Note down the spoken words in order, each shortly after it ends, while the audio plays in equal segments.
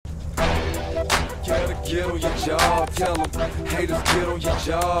Gotta get on your job, tell them. Haters, get on your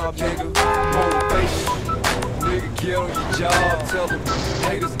job, nigga. Motivation. Nigga, get on your job, tell them.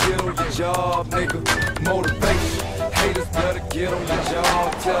 Haters, get on your job, nigga. Motivation. Haters better get on your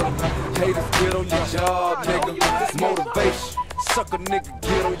job, tell them. Haters, get on your job, nigga. Motivation. Suck a nigga,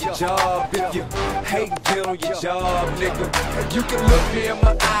 get on your job. If you hate, get on your job, nigga. You can look me in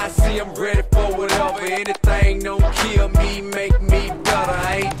my eyes, see I'm ready for whatever. Anything don't kill me, make me better.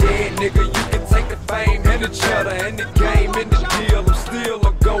 I ain't dead, nigga. You can take the fame and the cheddar and the game and the deal. I'm still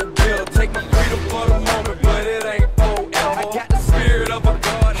a go-getter. Take my freedom for the moment, but it ain't forever. I got the spirit of a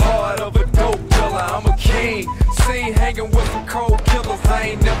god, heart of a dope killer. I'm a king, seen hanging with some cold killers.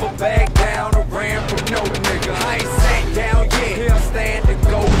 I ain't never backed down or ran from no nigga. I ain't sat down yet, here I stand and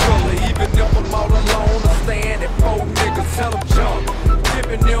go killer. Even if I'm all alone, I stand at 4 niggas. Tell them jump,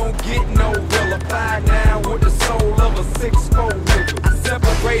 dipping, they don't get no realer. 5'9" with the soul of a 6'4" nigga. I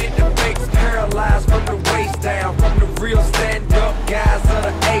separated the fakes, paralyzed from the waist down. From the real stand-up guys of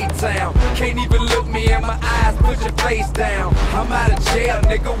the A-town. Can't even look me in my eyes, put your face down. I'm out of jail,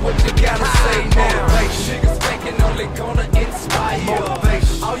 nigga, what you gotta say now? Niggas faking only gonna inspire.